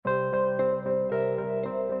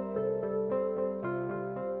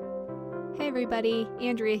everybody,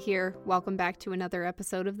 Andrea here. Welcome back to another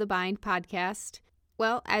episode of the Bind podcast.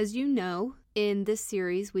 Well, as you know, in this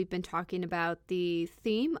series, we've been talking about the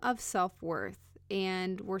theme of self-worth,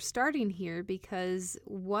 and we're starting here because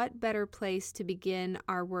what better place to begin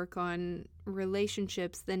our work on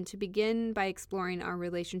relationships than to begin by exploring our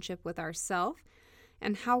relationship with ourselves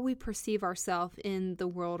and how we perceive ourselves in the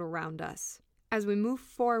world around us. As we move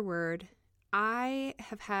forward, I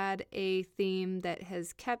have had a theme that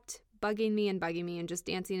has kept bugging me and just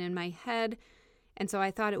dancing in my head, and so I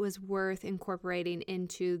thought it was worth incorporating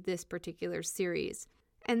into this particular series.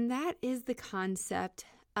 And that is the concept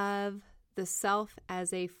of the self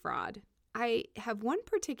as a fraud. I have one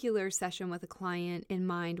particular session with a client in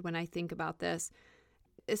mind when I think about this.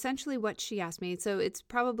 Essentially what she asked me, so it's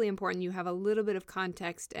probably important you have a little bit of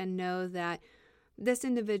context and know that this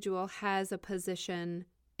individual has a position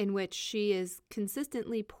in which she is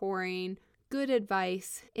consistently pouring good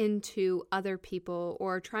advice into other people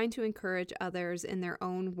or trying to encourage others in their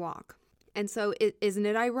own walk. And so isn't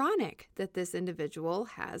it ironic that this individual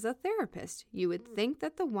has a therapist? You would think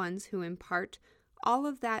that the ones who impart all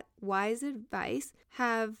of that wise advice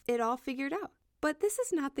have it all figured out. But this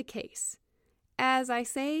is not the case. As I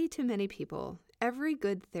say to many people, every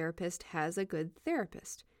good therapist has a good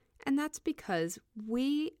therapist. And that's because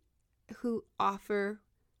we who offer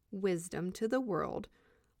wisdom to the world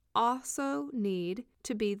also need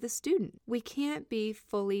to be the student. We can't be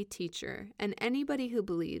fully teacher, and anybody who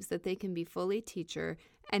believes that they can be fully teacher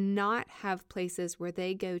and not have places where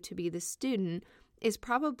they go to be the student is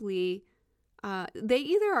probably, they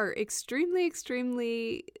either are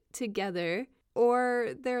extremely together or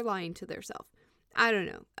they're lying to themselves. I don't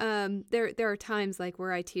know. There are times like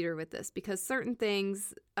where I teeter with this because certain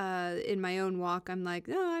things in my own walk, I'm like,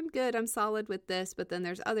 oh, I'm good. I'm solid with this. But then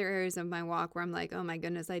there's other areas of my walk where I'm like, oh my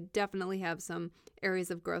goodness, I definitely have some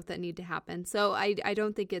areas of growth that need to happen. So I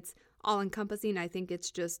don't think it's all encompassing. I think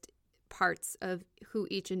it's just parts of who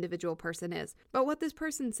each individual person is. But what this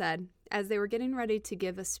person said as they were getting ready to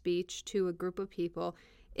give a speech to a group of people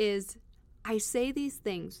is, I say these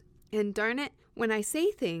things, and darn it, when I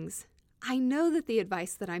say things, I know that the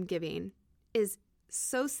advice that I'm giving is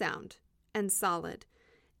so sound and solid,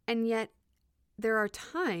 and yet there are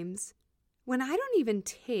times when I don't even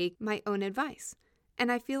take my own advice,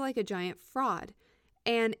 and I feel like a giant fraud.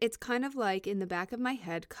 And it's kind of like in the back of my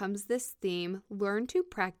head comes this theme, learn to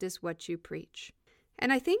practice what you preach.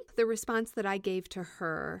 And I think the response that I gave to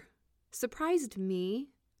her surprised me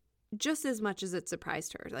just as much as it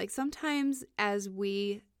surprised her. Like sometimes as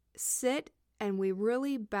we sit and we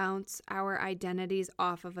really bounce our identities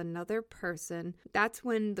off of another person, that's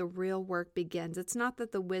when the real work begins. It's not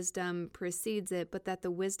that the wisdom precedes it, but that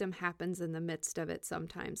the wisdom happens in the midst of it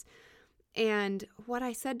sometimes. And what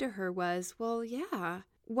I said to her was, well, yeah,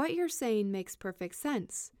 what you're saying makes perfect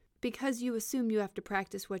sense because you assume you have to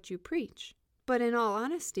practice what you preach. But in all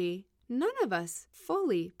honesty, none of us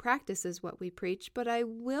fully practices what we preach, but I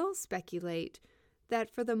will speculate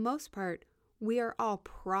that for the most part, we are all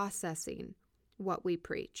processing what we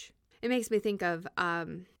preach. It makes me think of,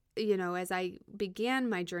 as I began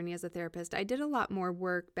my journey as a therapist, I did a lot more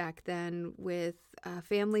work back then with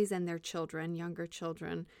families and their children, younger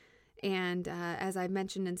children. And as I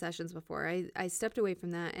mentioned in sessions before, I stepped away from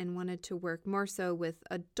that and wanted to work more so with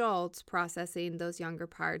adults processing those younger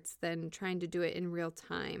parts than trying to do it in real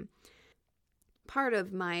time. Part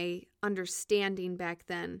of my understanding back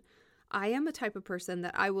then, I am a type of person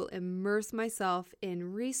that I will immerse myself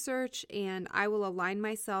in research and I will align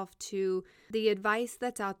myself to the advice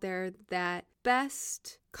that's out there that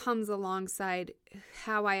best comes alongside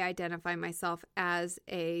how I identify myself as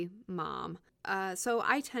a mom. So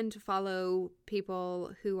I tend to follow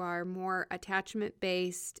people who are more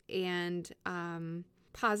attachment-based and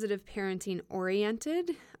positive parenting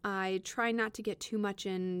oriented. I try not to get too much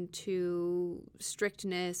into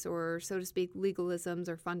strictness or, so to speak, legalisms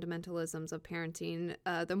or fundamentalisms of parenting.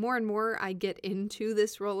 The more and more I get into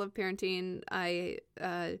this role of parenting, I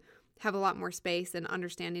have a lot more space and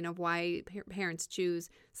understanding of why parents choose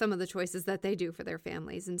some of the choices that they do for their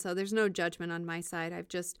families. And so there's no judgment on my side. I've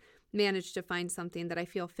just managed to find something that I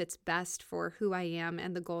feel fits best for who I am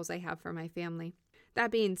and the goals I have for my family.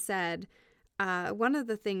 That being said, one of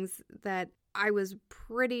the things that I was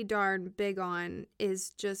pretty darn big on is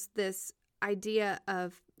just this idea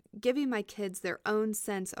of giving my kids their own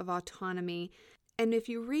sense of autonomy. And if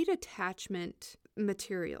you read attachment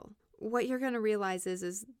material, what you're going to realize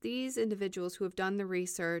is these individuals who have done the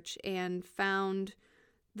research and found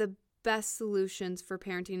the best solutions for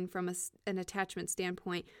parenting from an attachment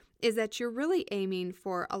standpoint is that you're really aiming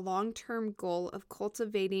for a long-term goal of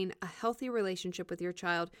cultivating a healthy relationship with your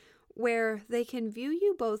child where they can view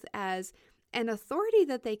you both as an authority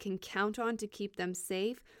that they can count on to keep them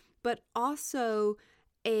safe, but also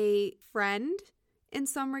a friend in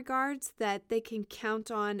some regards that they can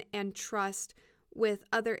count on and trust with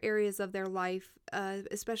other areas of their life,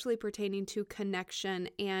 especially pertaining to connection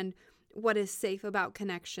and what is safe about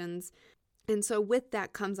connections. And so with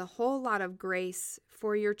that comes a whole lot of grace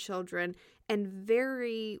for your children and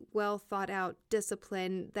very well thought out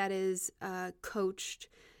discipline that is coached.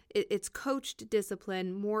 It's coached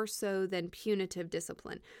discipline more so than punitive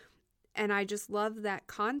discipline. And I just love that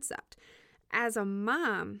concept. As a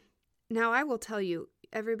mom, now I will tell you,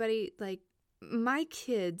 everybody, like, my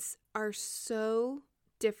kids are so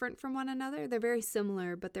different from one another. They're very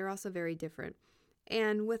similar, but they're also very different.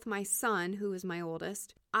 And with my son, who is my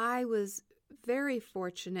oldest, I was very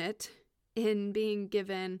fortunate in being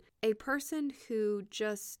given a person who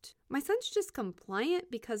my son's just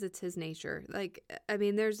compliant because it's his nature. Like, I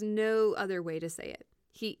mean, there's no other way to say it.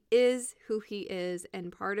 He is who he is,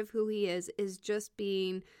 and part of who he is just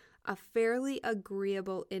being a fairly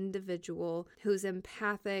agreeable individual who's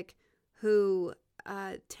empathic, who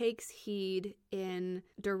takes heed in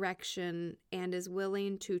direction and is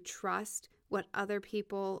willing to trust what other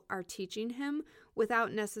people are teaching him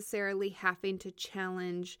without necessarily having to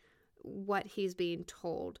challenge what he's being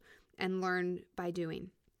told and learn by doing.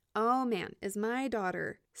 Oh man, is my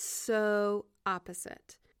daughter so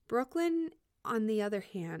opposite. Brooklyn, on the other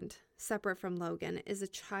hand, separate from Logan, is a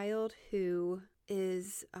child who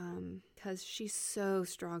is, because she's so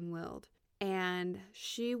strong-willed, and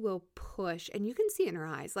she will push, and you can see in her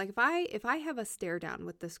eyes. Like if I have a stare down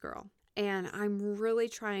with this girl, and I'm really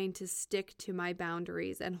trying to stick to my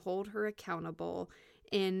boundaries and hold her accountable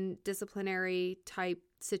in disciplinary type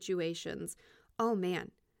situations, oh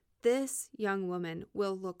man, this young woman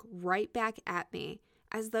will look right back at me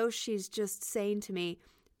as though she's just saying to me,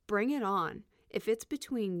 bring it on. If it's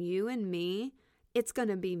between you and me, it's going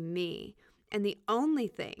to be me. And the only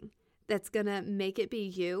thing that's going to make it be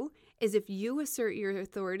you is if you assert your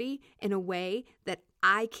authority in a way that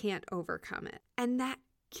I can't overcome it. And that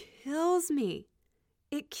kills me.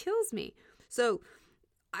 It kills me. So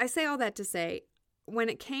I say all that to say, when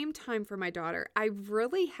it came time for my daughter, I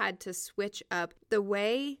really had to switch up the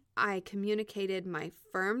way I communicated my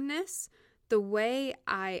firmness, the way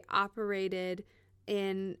I operated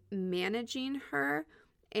in managing her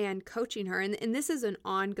and coaching her. And this is an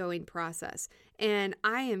ongoing process. And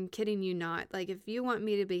I am kidding you not. Like, if you want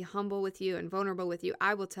me to be humble with you and vulnerable with you,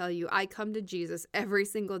 I will tell you, I come to Jesus every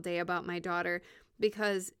single day about my daughter,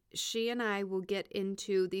 because she and I will get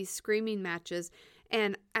into these screaming matches.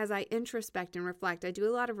 And as I introspect and reflect, I do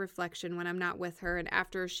a lot of reflection when I'm not with her. And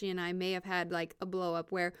after she and I may have had like a blow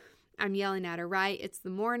up where I'm yelling at her, right? It's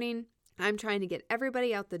the morning. I'm trying to get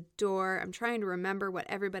everybody out the door. I'm trying to remember what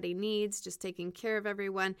everybody needs, just taking care of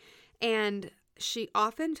everyone. And she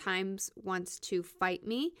oftentimes wants to fight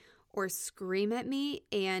me or scream at me,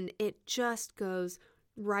 and it just goes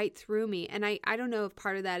right through me. And I don't know if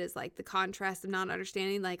part of that is like the contrast of not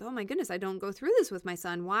understanding, like, oh my goodness, I don't go through this with my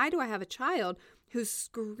son. Why do I have a child who's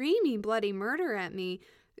screaming bloody murder at me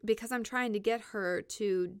because I'm trying to get her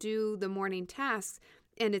to do the morning tasks,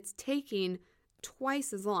 and it's taking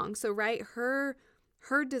twice as long. So, right, her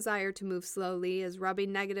desire to move slowly is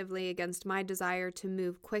rubbing negatively against my desire to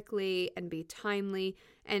move quickly and be timely.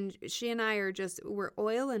 And she and I are we're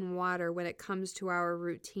oil and water when it comes to our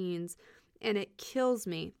routines, and it kills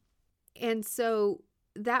me. And so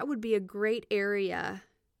that would be a great area.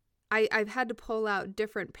 I've had to pull out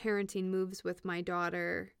different parenting moves with my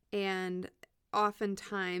daughter, and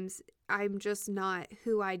oftentimes I'm just not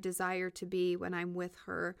who I desire to be when I'm with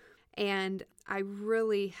her. And I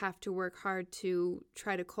really have to work hard to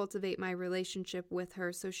try to cultivate my relationship with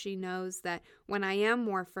her so she knows that when I am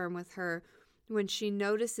more firm with her, when she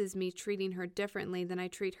notices me treating her differently than I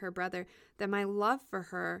treat her brother, that my love for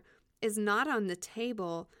her is not on the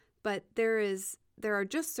table, but there are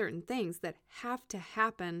just certain things that have to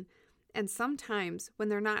happen. And sometimes when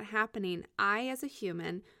they're not happening, I, as a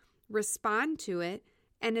human, respond to it.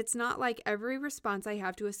 And it's not like every response I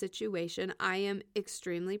have to a situation I am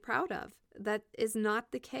extremely proud of. That is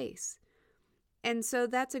not the case. And so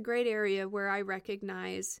that's a great area where I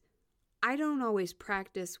recognize I don't always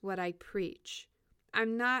practice what I preach.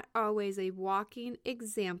 I'm not always a walking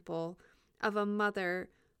example of a mother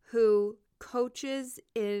who coaches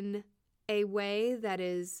in a way that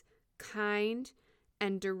is kind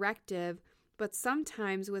and directive, but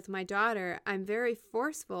sometimes with my daughter, I'm very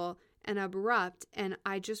forceful and abrupt, and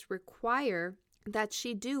I just require that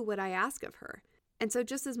she do what I ask of her. And so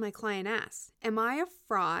just as my client asks, am I a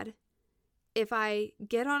fraud if I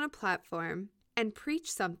get on a platform and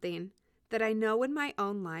preach something that I know in my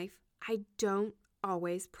own life I don't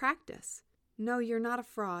always practice. No, you're not a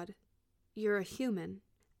fraud. You're a human.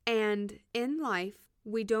 And in life,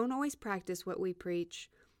 we don't always practice what we preach,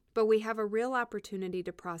 but we have a real opportunity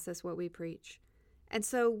to process what we preach. And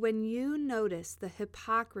so when you notice the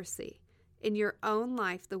hypocrisy in your own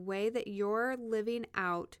life, the way that you're living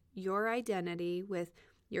out your identity with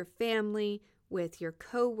your family, with your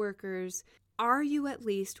coworkers, are you at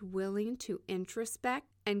least willing to introspect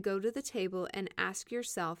and go to the table and ask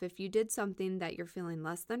yourself if you did something that you're feeling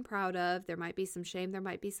less than proud of? There might be some shame, there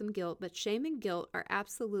might be some guilt, but shame and guilt are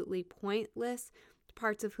absolutely pointless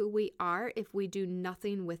parts of who we are if we do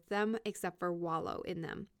nothing with them except for wallow in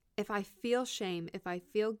them. If I feel shame, if I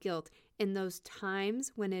feel guilt in those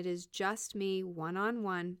times when it is just me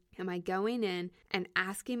one-on-one, am I going in and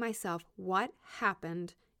asking myself what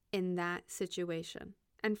happened in that situation?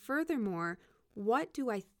 And furthermore, what do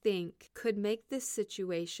I think could make this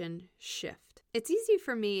situation shift? It's easy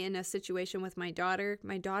for me in a situation with my daughter.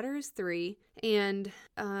 My daughter is 3, and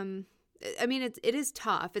it is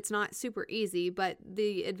tough. It's not super easy, but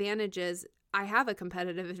the advantage is I have a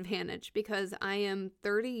competitive advantage because I am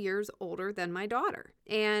 30 years older than my daughter.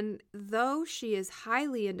 And though she is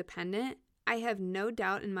highly independent, I have no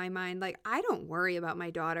doubt in my mind, I don't worry about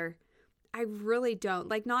my daughter. I really don't.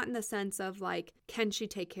 Not in the sense of can she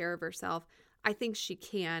take care of herself? I think she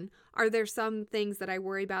can. Are there some things that I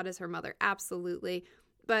worry about as her mother? Absolutely.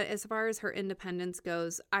 But as far as her independence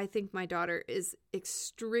goes, I think my daughter is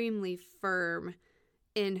extremely firm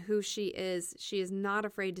in who she is. She is not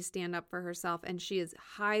afraid to stand up for herself, and she is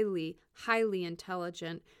highly, highly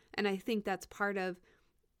intelligent. And I think that's part of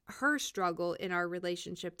her struggle in our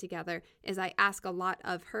relationship together is I ask a lot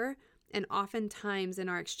of her. And oftentimes in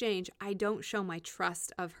our exchange, I don't show my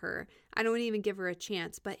trust of her. I don't even give her a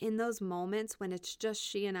chance. But in those moments when it's just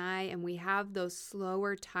she and I, and we have those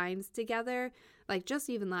slower times together, just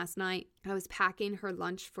even last night, I was packing her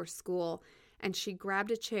lunch for school and she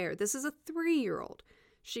grabbed a chair. This is a 3-year-old.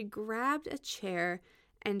 She grabbed a chair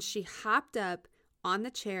and she hopped up on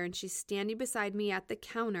the chair and she's standing beside me at the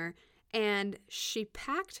counter and she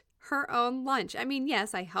packed her own lunch.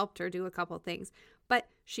 Yes, I helped her do a couple things, but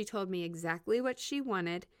she told me exactly what she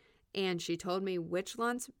wanted, and she told me which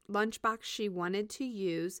lunchbox she wanted to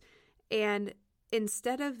use. And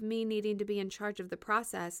instead of me needing to be in charge of the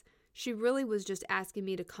process, she really was just asking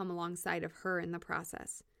me to come alongside of her in the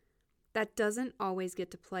process. That doesn't always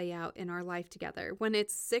get to play out in our life together. When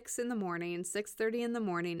it's 6 in the morning, 6:30 in the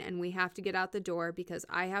morning, and we have to get out the door because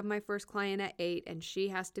I have my first client at 8 and she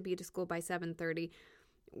has to be to school by 7:30,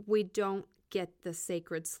 we don't get the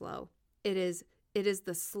sacred slow. It is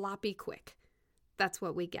the sloppy quick. That's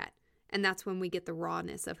what we get. And that's when we get the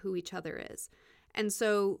rawness of who each other is. And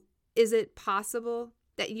so is it possible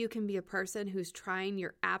that you can be a person who's trying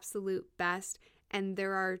your absolute best and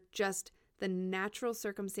there are just the natural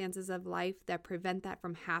circumstances of life that prevent that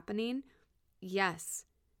from happening? Yes.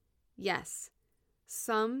 Yes.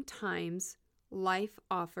 Sometimes life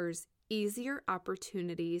offers easier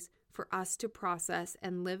opportunities for us to process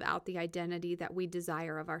and live out the identity that we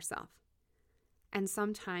desire of ourselves. And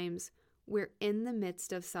sometimes we're in the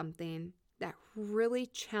midst of something that really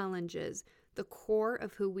challenges the core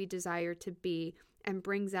of who we desire to be and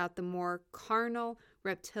brings out the more carnal,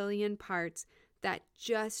 reptilian parts that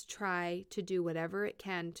just try to do whatever it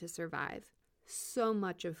can to survive. So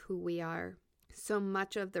much of who we are, so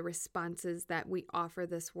much of the responses that we offer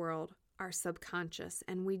this world are subconscious,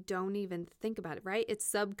 and we don't even think about it, right? It's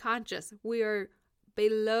subconscious. We are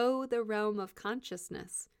below the realm of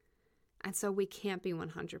consciousness. And so we can't be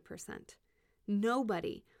 100%.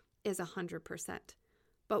 Nobody is 100%.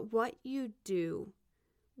 But what you do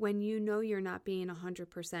when you know you're not being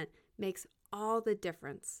 100% makes all the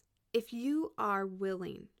difference. If you are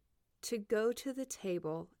willing to go to the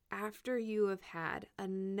table after you have had a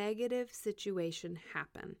negative situation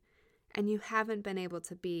happen and you haven't been able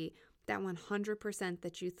to be that 100%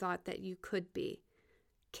 that you thought that you could be,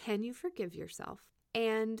 can you forgive yourself?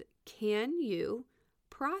 And can you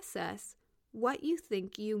process what you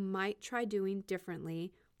think you might try doing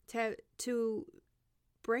differently to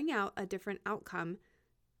bring out a different outcome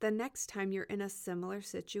the next time you're in a similar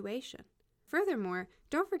situation? Furthermore,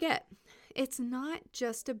 don't forget, it's not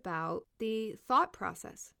just about the thought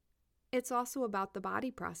process. It's also about the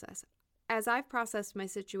body process. As I've processed my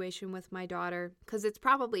situation with my daughter, because it's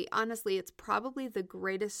probably the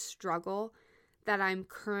greatest struggle that I'm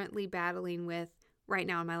currently battling with right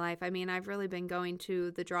now in my life. I've really been going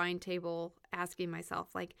to the drawing table asking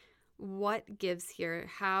myself, what gives here?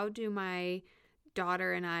 How do my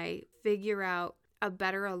daughter and I figure out a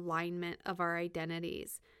better alignment of our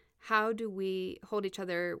identities? How do we hold each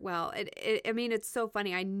other well? It's so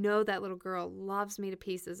funny. I know that little girl loves me to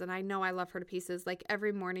pieces, and I know I love her to pieces. Like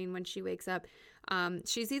every morning when she wakes up,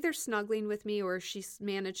 she's either snuggling with me or she's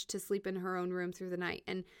managed to sleep in her own room through the night.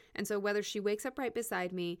 And so whether she wakes up right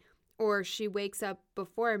beside me or she wakes up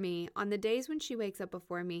before me, on the days when she wakes up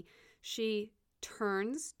before me, she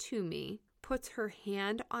turns to me, puts her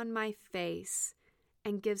hand on my face,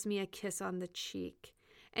 and gives me a kiss on the cheek.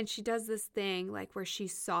 And she does this thing like where she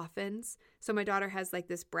softens. So my daughter has like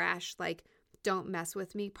this brash, like, don't mess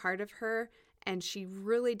with me part of her. And she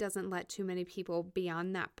really doesn't let too many people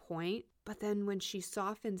beyond that point. But then when she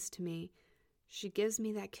softens to me, she gives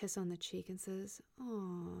me that kiss on the cheek and says,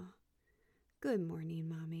 "Oh, good morning,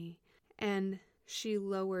 Mommy." And she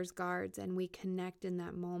lowers guards and we connect in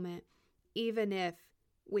that moment. Even if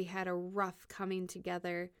we had a rough coming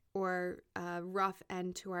together or a rough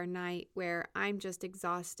end to our night where I'm just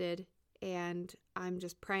exhausted and I'm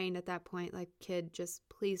just praying at that point, like, kid, just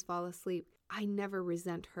please fall asleep. I never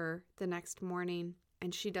resent her the next morning,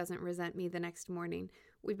 and she doesn't resent me the next morning.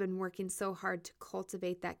 We've been working so hard to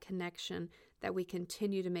cultivate that connection that we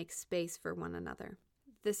continue to make space for one another.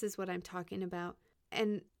 This is what I'm talking about.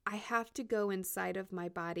 And I have to go inside of my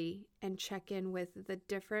body and check in with the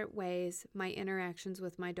different ways my interactions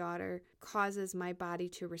with my daughter causes my body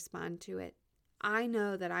to respond to it. I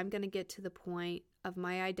know that I'm going to get to the point of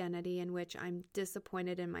my identity in which I'm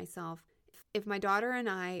disappointed in myself. If my daughter and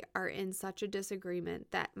I are in such a disagreement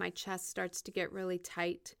that my chest starts to get really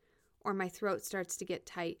tight or my throat starts to get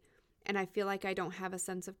tight and I feel like I don't have a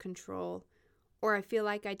sense of control or I feel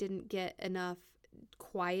like I didn't get enough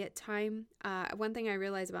quiet time. One thing I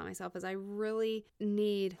realize about myself is I really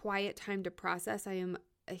need quiet time to process. I am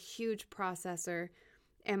a huge processor,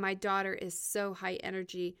 and my daughter is so high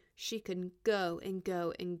energy. She can go and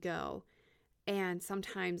go and go. And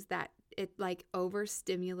sometimes that it like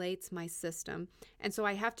overstimulates my system. And so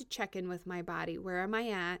I have to check in with my body. Where am I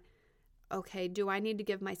at? Okay, do I need to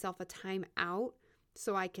give myself a time out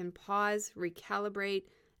so I can pause, recalibrate,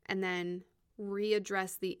 and then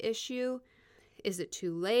readdress the issue? Is it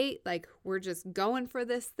too late? Like, we're just going for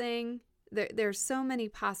this thing? There's so many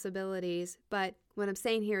possibilities, but what I'm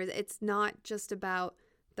saying here is it's not just about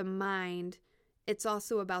the mind. It's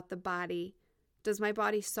also about the body. Does my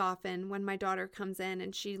body soften when my daughter comes in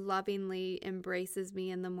and she lovingly embraces me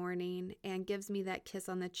in the morning and gives me that kiss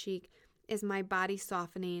on the cheek? Is my body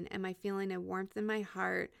softening? Am I feeling a warmth in my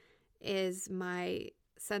heart? Is my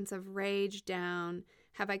sense of rage down?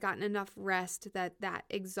 Have I gotten enough rest that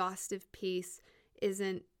exhaustive piece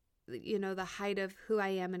isn't, the height of who I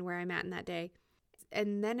am and where I'm at in that day?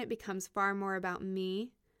 And then it becomes far more about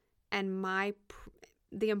me and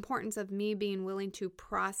the importance of me being willing to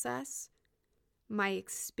process my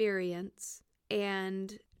experience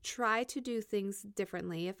and try to do things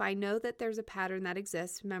differently. If I know that there's a pattern that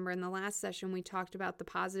exists, remember in the last session we talked about the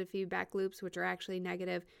positive feedback loops, which are actually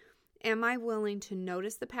negative. Am I willing to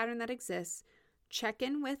notice the pattern that exists, check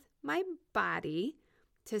in with my body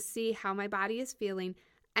to see how my body is feeling,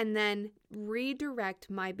 and then redirect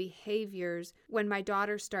my behaviors when my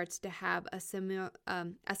daughter starts to have a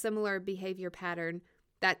similar behavior pattern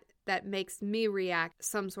that makes me react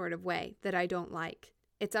some sort of way that I don't like.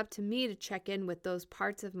 It's up to me to check in with those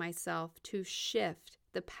parts of myself to shift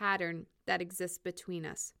the pattern that exists between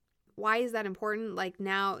us. Why is that important? Like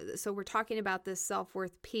now, so we're talking about this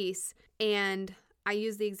self-worth piece, and I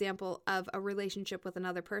use the example of a relationship with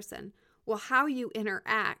another person. Well, how you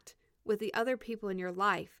interact with the other people in your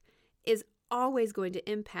life is always going to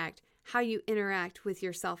impact how you interact with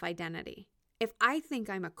your self-identity. If I think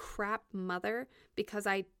I'm a crap mother because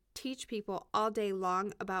I teach people all day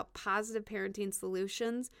long about positive parenting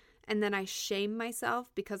solutions, and then I shame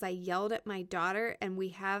myself because I yelled at my daughter, and we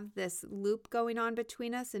have this loop going on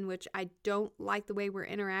between us in which I don't like the way we're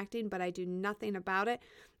interacting, but I do nothing about it.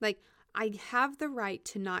 Like, I have the right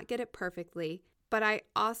to not get it perfectly, but I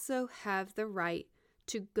also have the right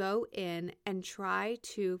to go in and try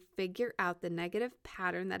to figure out the negative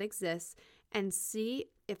pattern that exists and see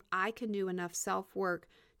if I can do enough self-work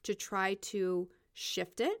to try to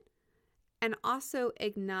shift it, and also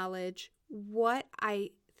acknowledge what I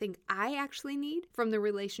think I actually need from the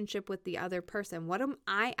relationship with the other person. What am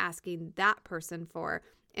I asking that person for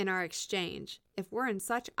in our exchange? If we're in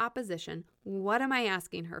such opposition, what am I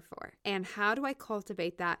asking her for? And how do I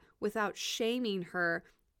cultivate that without shaming her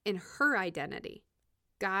in her identity?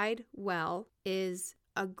 Guide well is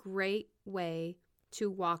a great way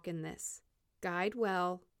to walk in this. Guide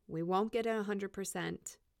well. We won't get it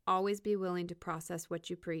 100%. Always be willing to process what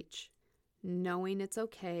you preach, knowing it's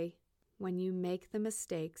okay when you make the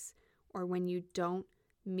mistakes or when you don't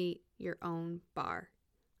meet your own bar.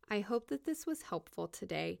 I hope that this was helpful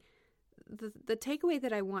today. The takeaway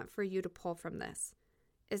that I want for you to pull from this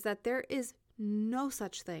is that there is no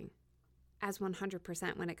such thing as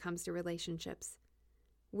 100% when it comes to relationships.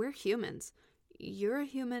 We're humans. You're a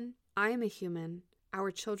human. I am a human.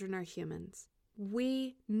 Our children are humans.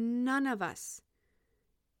 None of us,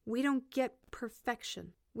 we don't get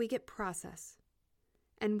perfection. We get process.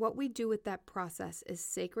 And what we do with that process is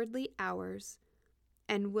sacredly ours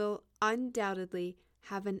and will undoubtedly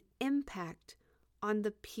have an impact on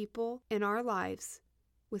the people in our lives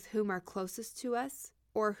with whom are closest to us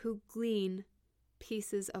or who glean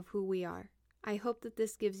pieces of who we are. I hope that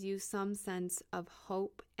this gives you some sense of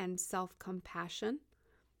hope and self-compassion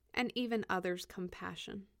and even others'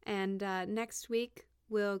 compassion. And next week,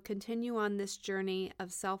 we'll continue on this journey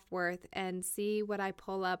of self-worth and see what I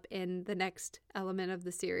pull up in the next element of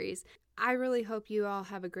the series. I really hope you all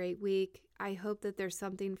have a great week. I hope that there's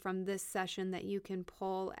something from this session that you can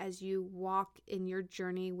pull as you walk in your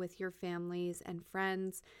journey with your families and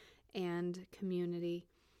friends and community.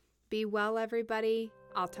 Be well, everybody.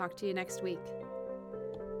 I'll talk to you next week.